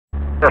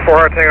For 4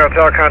 Hard Tango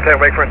Hotel, contact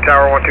Lakefront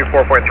Tower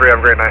 124.3,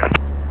 have a great night.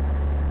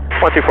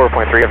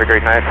 124.3, have a great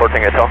night, 4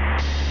 Tango Hotel.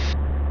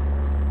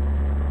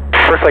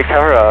 Burke Lake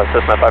Tower,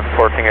 Cessna 5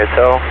 Tango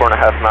Hotel,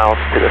 4.5 miles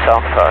to the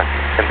south,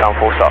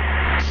 inbound full stop.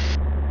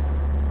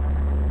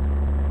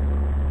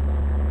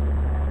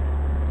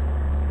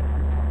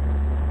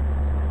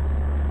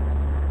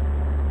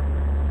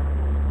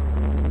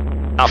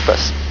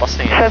 Outbus,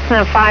 Boston.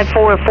 Cessna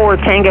 544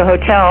 Tango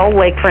Hotel,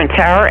 Lakefront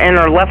Tower,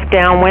 enter left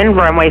downwind,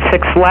 runway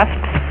 6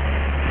 left.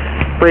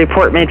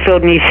 Report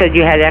midfield, and you said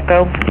you had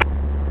echo?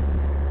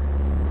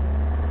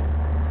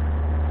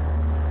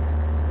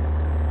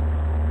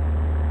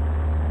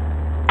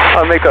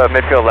 I'll make a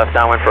midfield left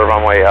downwind for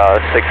runway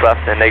 6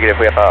 left, and negative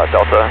we have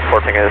Delta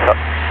 4 Tango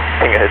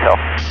Hotel.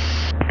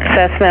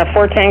 Cessna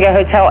 4 Tango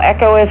Hotel,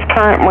 echo is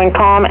current, wind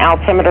calm,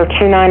 altimeter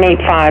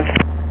 2985.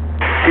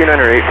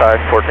 2985,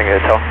 4 Tango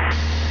Hotel.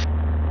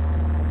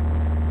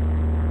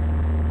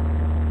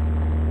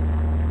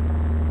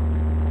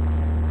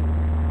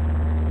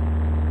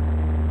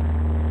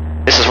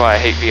 This is why I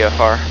hate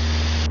VFR.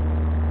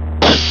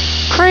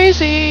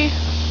 Crazy!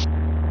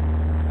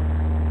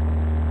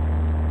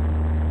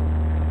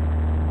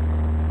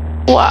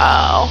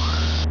 Wow.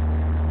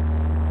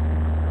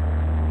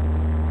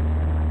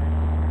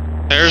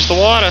 There's the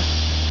water.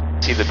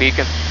 See the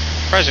beacon?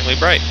 Surprisingly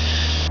bright.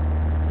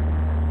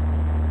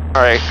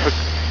 Alright, quick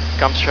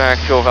comms track,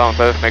 fuel valve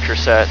both, make sure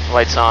set,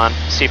 lights on,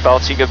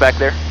 seatbelts, you good back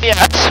there? Yeah,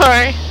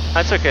 sorry.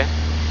 That's okay.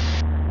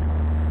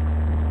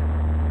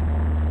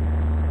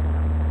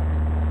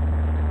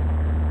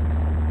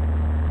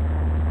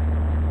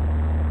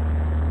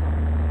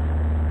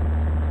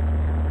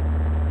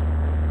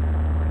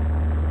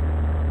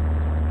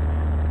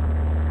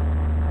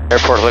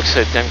 Airport looks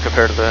so dim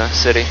compared to the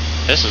city.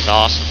 This is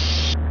awesome.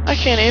 I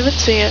can't even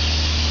see it.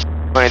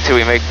 Wait until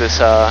we make this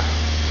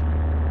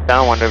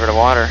downwind over the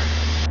water.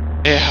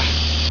 Yeah.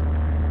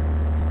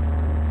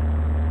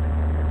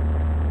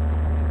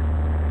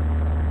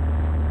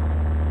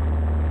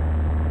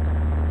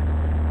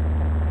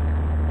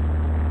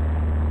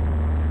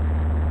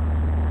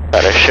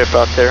 Got a ship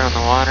out there on the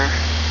water.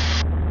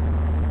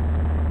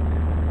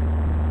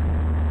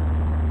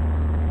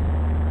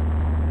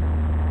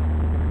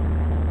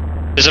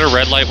 Is it a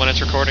red light when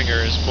it's recording, or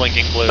is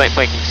blinking blue?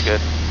 Blinking's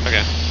good.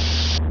 Okay.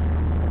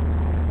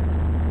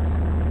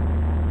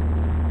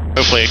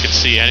 Hopefully it can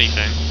see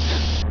anything.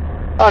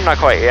 Oh, not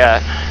quite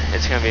yet.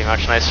 It's gonna be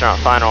much nicer on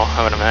final,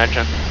 I would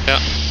imagine. Yeah.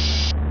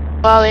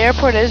 Wow, the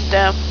airport is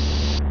dim.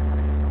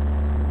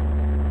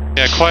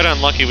 Yeah, quite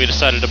unlucky we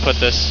decided to put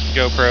this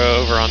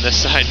GoPro over on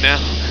this side now.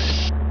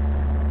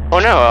 Oh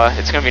no,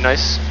 it's gonna be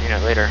nice,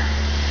 later.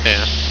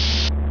 Yeah.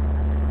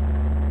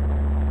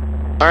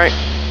 Alright.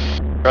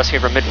 Crossing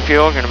over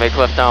midfield, gonna make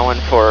left downwind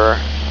for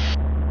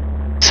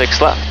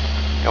 6 left.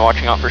 And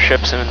watching out for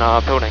ships and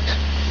buildings.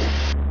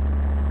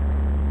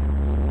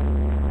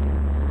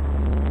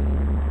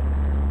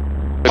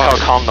 Look how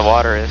calm the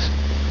water is.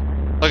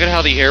 Look at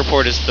how the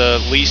airport is the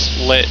least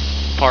lit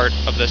part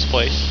of this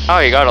place. Oh,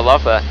 you gotta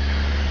love that.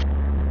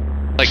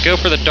 Like, go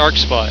for the dark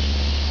spot.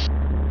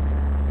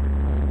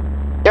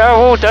 Yeah,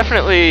 we'll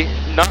definitely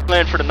not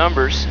land for the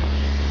numbers.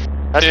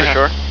 That's for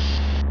sure.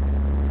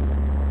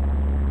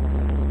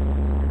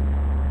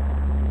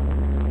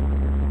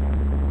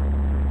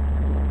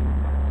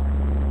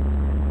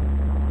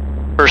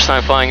 First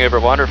time flying over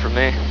water for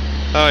me.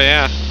 Oh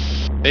yeah.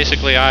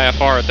 Basically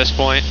IFR at this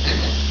point.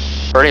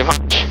 Pretty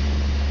much.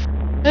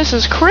 This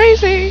is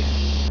crazy!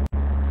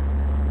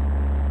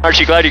 Aren't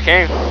you glad you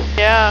came?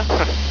 Yeah.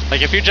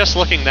 Like, if you're just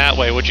looking that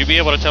way, would you be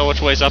able to tell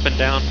which way's up and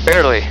down?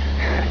 Barely.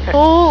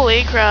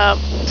 Holy crap.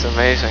 It's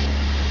amazing.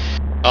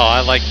 Oh, I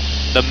like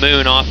the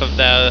moon off of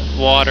the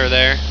water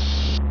there.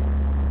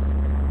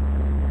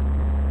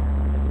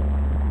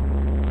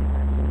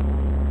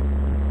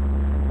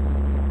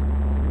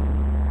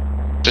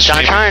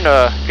 I'm trying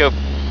to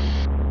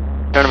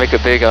make a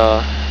big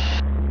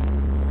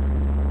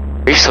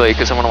recently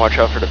because I want to watch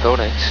out for the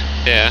buildings.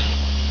 Yeah.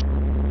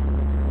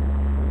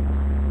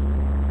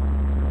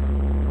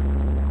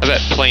 I bet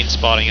plane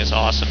spotting is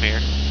awesome here.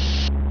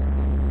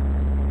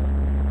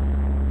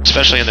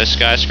 Especially in the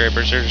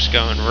skyscrapers, they're just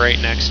going right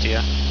next to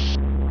you.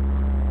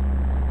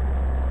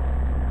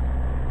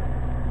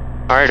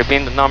 Alright, to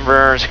beam the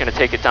number, it's going to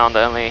take it down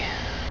to only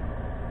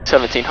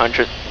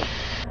 1700.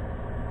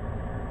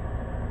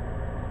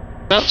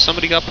 Oh,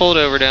 somebody got pulled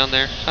over down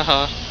there.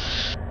 Haha.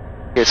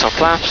 Get some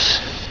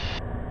flaps.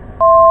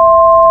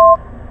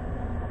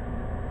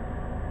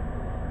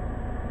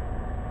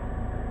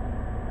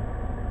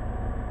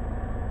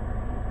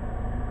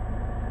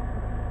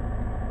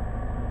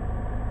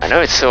 I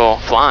know it's still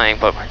flying,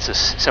 but it's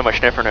just so much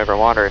different over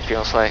water, it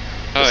feels like,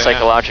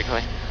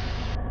 psychologically.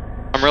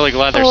 I'm really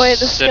glad there's oh wait,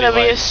 this is gonna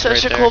be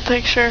such right a cool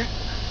picture.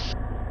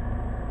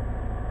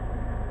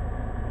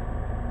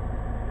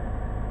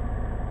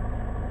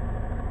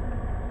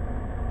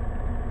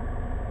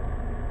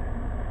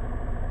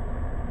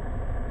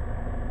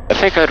 I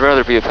think I'd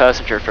rather be a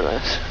passenger for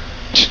this.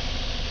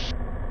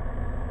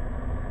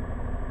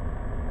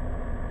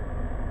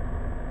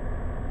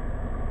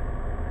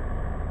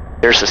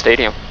 There's the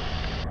stadium.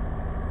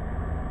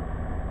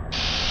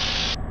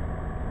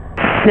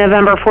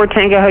 November 4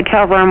 Tango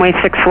Hotel, runway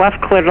 6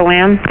 left, clear to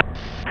land.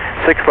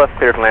 6 left,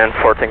 clear to land,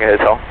 4 Tango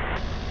Hotel.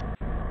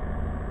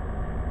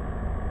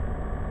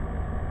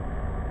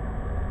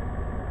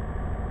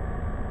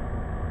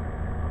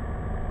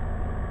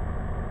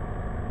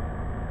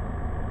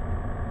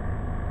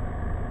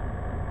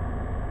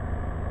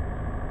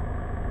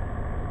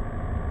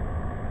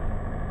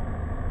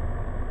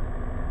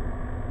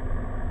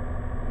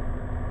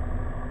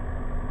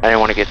 I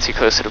didn't want to get too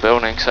close to the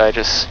building, so I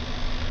just...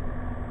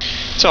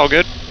 It's all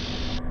good.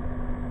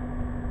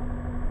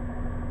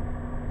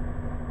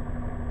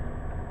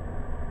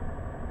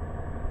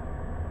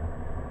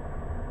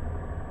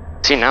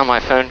 See, now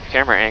my phone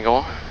camera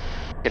angle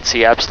can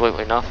see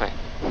absolutely nothing.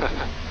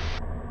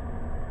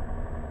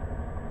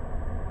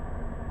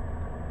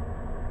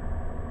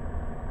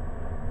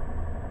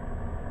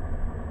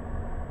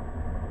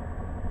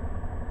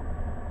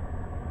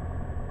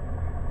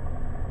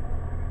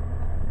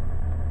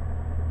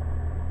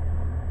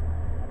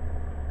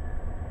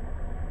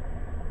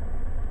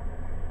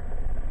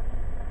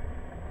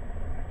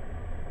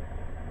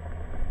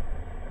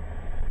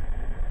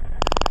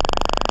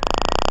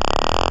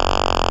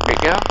 There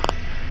you go.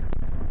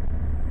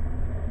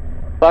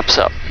 Flaps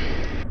up.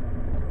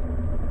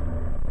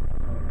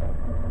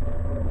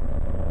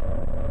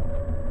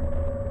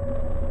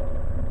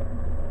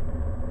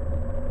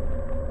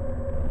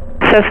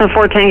 Cessna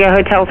 4 Tango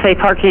Hotel, say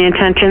parking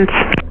intentions.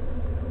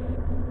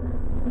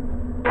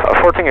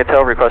 4 Tango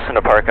Hotel requesting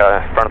to park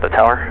in front of the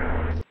tower.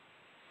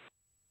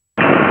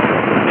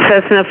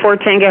 Cessna 4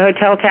 Tango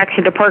Hotel,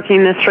 taxi to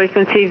parking this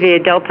frequency via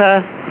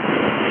Delta.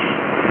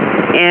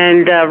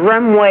 And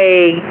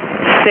runway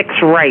 6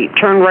 right.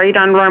 Turn right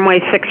on runway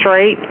 6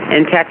 right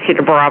and taxi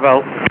to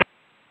Bravo.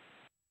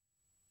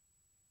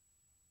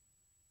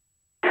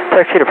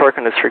 Taxi to park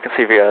in this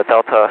frequency via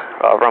Delta,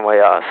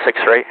 runway 6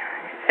 right,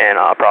 and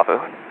Bravo,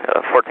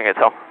 4 Tango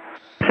Hotel.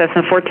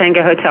 Cessna 4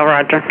 Tango Hotel,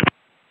 roger.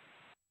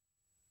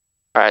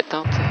 Alright,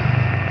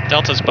 Delta.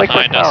 Delta's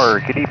behind Lakefront us. Tower,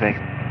 good evening.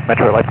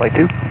 Metro Life Flight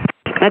 2?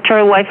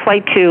 Metro Life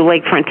Flight 2,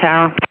 Lakefront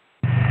Tower.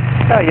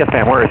 Yes,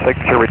 ma'am. We're a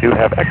signature. We do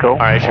have Echo.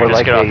 Alright, sure, We're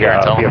just get off here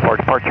and tell them. VFR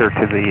departure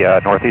to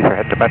the northeast. We're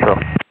heading to Metro.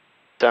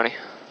 Tony.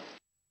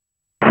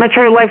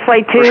 Metro Life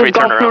Flight Where should 2, we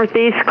turn Gulf around?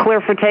 Northeast,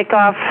 clear for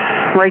takeoff.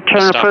 Right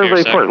turn Stop approved, here a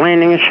report second.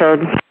 landing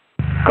assured.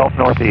 Gulf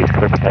Northeast,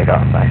 clear for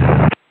takeoff.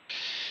 Thanks.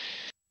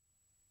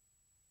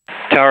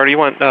 Tower, do you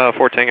want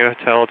 4 Tango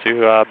Hotel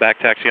to back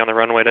taxi on the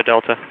runway to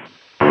Delta?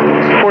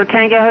 4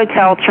 Tango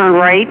Hotel, turn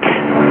right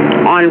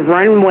on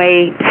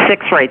runway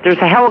 6 right. There's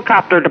a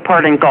helicopter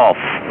departing Gulf.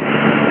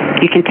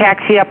 You can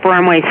taxi up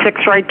runway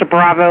 6 right to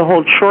Bravo,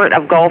 hold short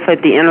of Gulf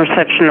at the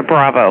intersection of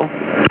Bravo.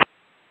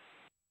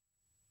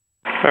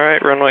 All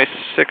right, runway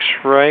 6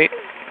 right,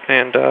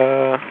 and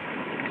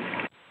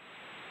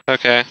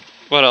Okay.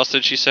 What else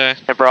did she say?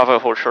 And Bravo,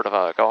 hold short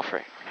of Golf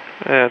right.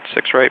 at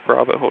 6 right,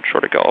 Bravo, hold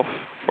short of Golf,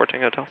 4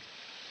 Tango Hotel.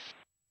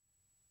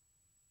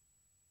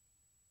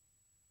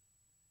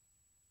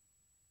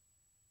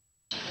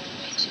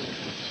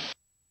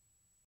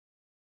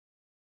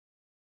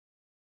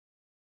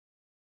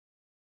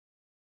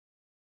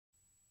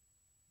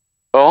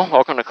 Well,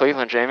 welcome to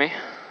Cleveland, Jamie.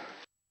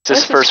 Is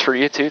this first for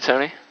you too,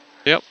 Tony?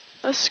 Yep.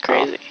 That's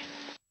crazy.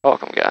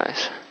 Welcome,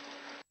 guys.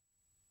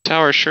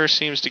 Tower sure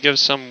seems to give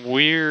some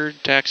weird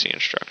taxi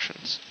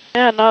instructions.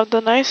 Yeah, not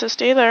the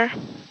nicest either.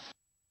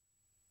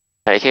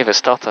 Yeah, he gave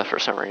us Delta for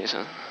some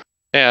reason.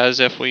 Yeah, as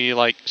if we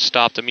like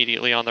stopped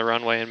immediately on the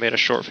runway and made a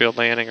short field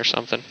landing or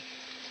something.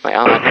 Wait,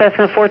 I'm not...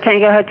 Cessna 4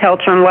 Tango Hotel,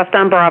 turn left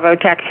on Bravo,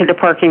 taxi to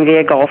parking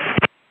via Gulf.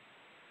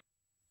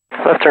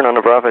 Left turn on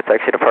the Bravo,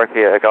 taxi to park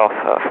via Golf,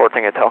 4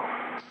 Tango Hotel.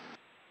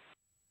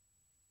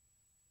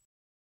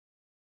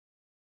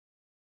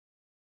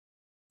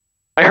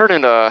 I heard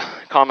in the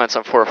comments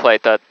on 4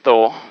 Flight that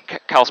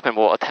Calspin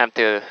will attempt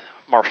to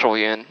marshal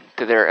you in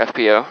to their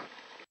FPO.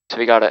 So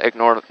we gotta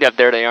ignore, yeah,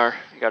 there they are.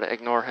 You gotta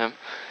ignore him.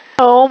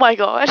 Oh my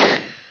god.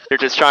 They're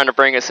just trying to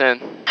bring us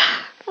in.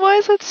 Why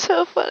is that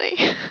so funny?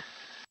 So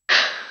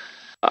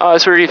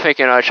what are you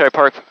thinking? Should I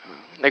park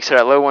next to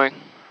that low wing?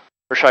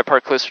 Or should I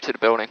park closer to the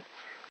building?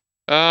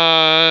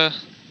 Thoughts,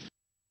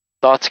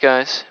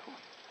 guys?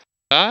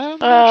 I'm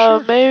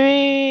not sure.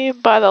 Maybe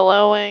by the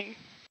low wing.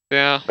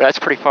 Yeah. But that's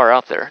pretty far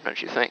out there,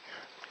 don't you think?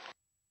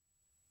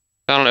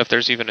 I don't know if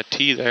there's even a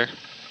T there.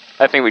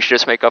 I think we should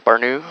just make up a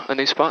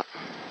new spot.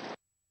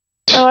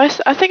 Oh,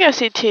 I think I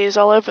see T's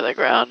all over the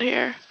ground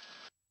here.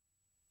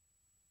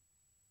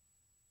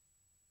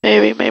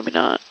 Maybe, maybe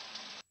not.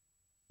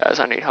 Guys,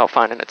 I need help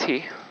finding a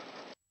T.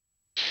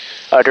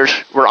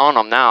 We're on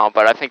them now,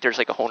 but I think there's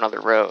like a whole nother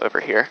row over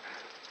here.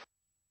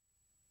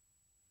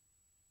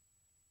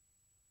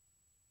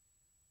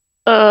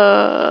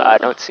 I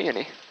don't see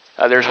any.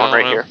 There's one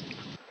right here.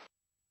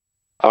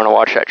 I want to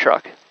watch that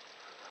truck.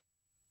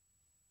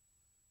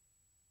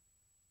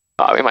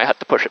 We might have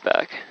to push it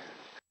back.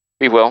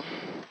 We will.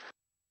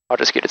 I'll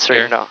just get it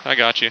straightened out. I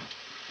got you.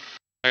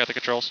 I got the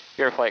controls.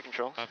 Here, flight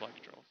control. I have flight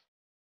control.